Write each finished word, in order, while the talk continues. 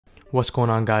What's going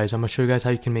on, guys? I'm gonna show you guys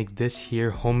how you can make this here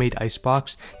homemade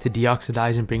icebox to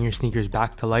deoxidize and bring your sneakers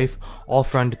back to life, all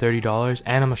for under $30.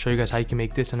 And I'm gonna show you guys how you can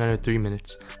make this in under 3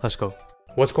 minutes. Let's go.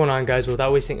 What's going on, guys?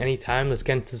 Without wasting any time, let's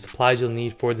get into the supplies you'll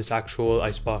need for this actual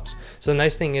icebox. So the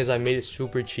nice thing is I made it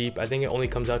super cheap. I think it only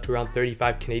comes out to around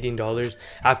 35 Canadian dollars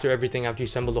after everything, after you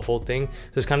assemble the whole thing.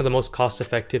 So it's kind of the most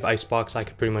cost-effective icebox I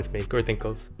could pretty much make or think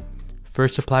of.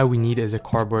 First supply we need is a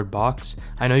cardboard box.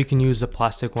 I know you can use a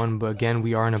plastic one, but again,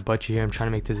 we are on a budget here. I'm trying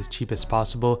to make this as cheap as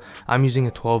possible. I'm using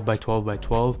a 12 by 12 by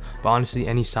 12, but honestly,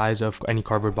 any size of any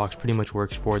cardboard box pretty much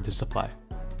works for this supply.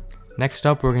 Next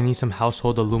up, we're going to need some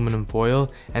household aluminum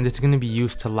foil, and this is going to be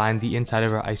used to line the inside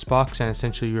of our icebox and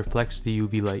essentially reflects the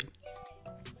UV light.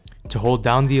 To hold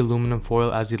down the aluminum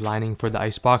foil as the lining for the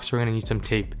icebox, we're going to need some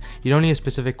tape. You don't need a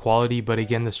specific quality, but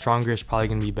again, the stronger is probably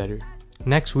going to be better.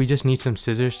 Next, we just need some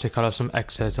scissors to cut off some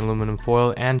excess aluminum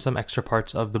foil and some extra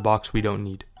parts of the box we don't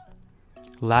need.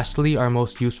 Lastly, our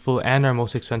most useful and our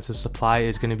most expensive supply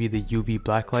is going to be the UV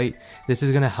blacklight. This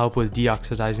is going to help with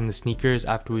deoxidizing the sneakers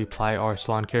after we apply our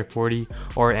Salon Care 40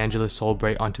 or Angelus Sol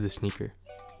Bright onto the sneaker.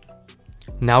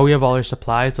 Now we have all our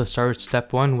supplies. Let's start with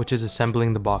step 1, which is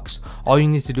assembling the box. All you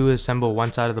need to do is assemble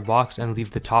one side of the box and leave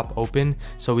the top open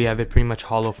so we have it pretty much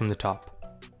hollow from the top.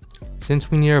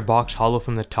 Since we need our box hollow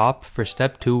from the top, for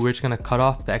step 2, we're just going to cut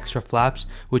off the extra flaps,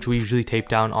 which we usually tape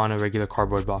down on a regular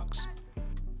cardboard box.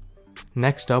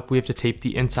 Next up, we have to tape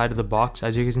the inside of the box.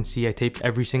 As you guys can see, I taped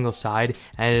every single side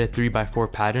and I did a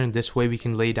 3x4 pattern. This way we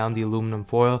can lay down the aluminum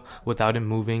foil without it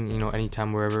moving,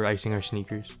 anytime we're icing our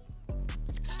sneakers.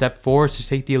 Step 4 is to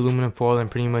take the aluminum foil and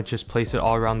pretty much just place it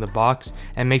all around the box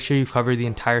and make sure you cover the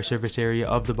entire surface area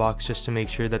of the box just to make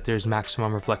sure that there's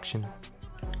maximum reflection.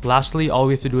 Lastly, all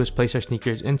we have to do is place our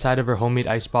sneakers inside of our homemade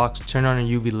icebox, turn on our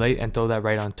UV light, and throw that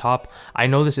right on top. I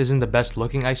know this isn't the best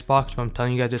looking icebox, but I'm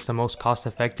telling you guys it's the most cost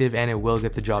effective and it will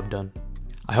get the job done.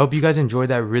 I hope you guys enjoyed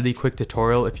that really quick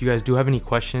tutorial. If you guys do have any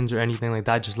questions or anything like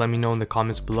that, just let me know in the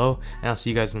comments below, and I'll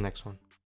see you guys in the next one.